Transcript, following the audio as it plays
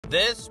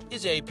This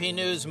is AP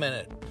News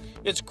Minute.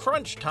 It's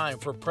crunch time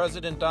for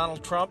President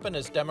Donald Trump and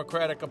his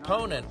Democratic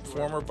opponent,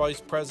 former Vice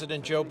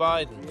President Joe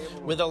Biden.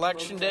 With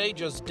Election Day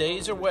just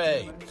days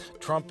away,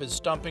 Trump is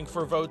stumping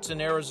for votes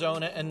in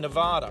Arizona and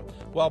Nevada,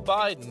 while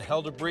Biden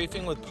held a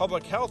briefing with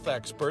public health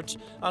experts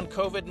on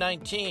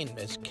COVID-19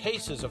 as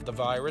cases of the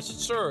virus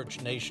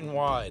surge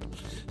nationwide.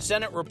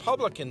 Senate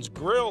Republicans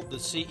grilled the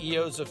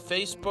CEOs of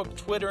Facebook,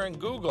 Twitter, and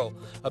Google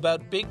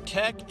about big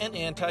tech and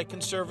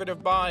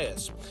anti-conservative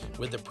bias.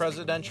 With the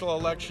presidential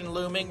election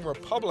looming,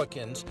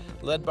 Republicans,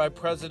 led by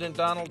President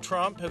Donald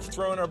Trump, have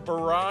thrown a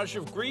barrage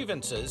of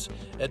grievances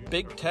at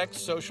big tech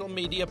social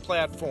media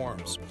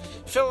platforms.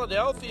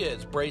 Philadelphia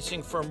is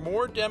bracing for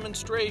more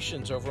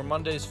demonstrations over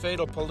Monday's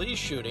fatal police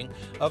shooting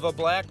of a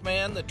black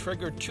man that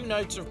triggered 2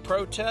 nights of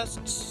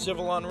protests,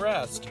 civil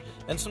unrest,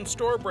 and some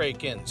store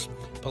break-ins.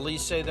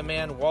 Police say the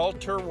man,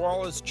 Walter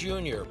Wallace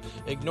Jr.,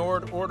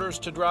 ignored orders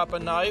to drop a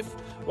knife,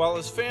 while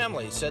his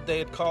family said they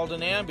had called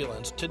an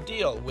ambulance to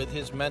deal with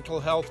his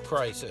mental health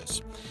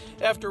crisis.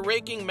 After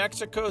raking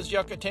Mexico's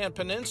Yucatan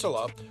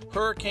Peninsula,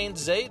 Hurricane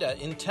Zeta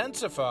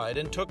intensified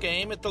and took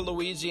aim at the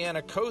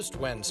Louisiana coast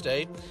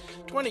Wednesday.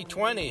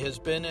 2020 has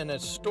been an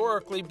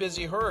historically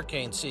busy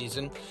hurricane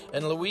season,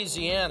 and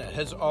Louisiana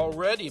has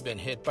already been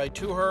hit by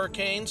 2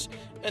 hurricanes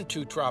and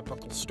 2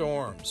 tropical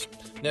storms.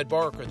 Ned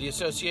Barker, The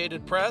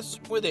Associated Press,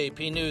 with AP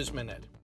News Minute.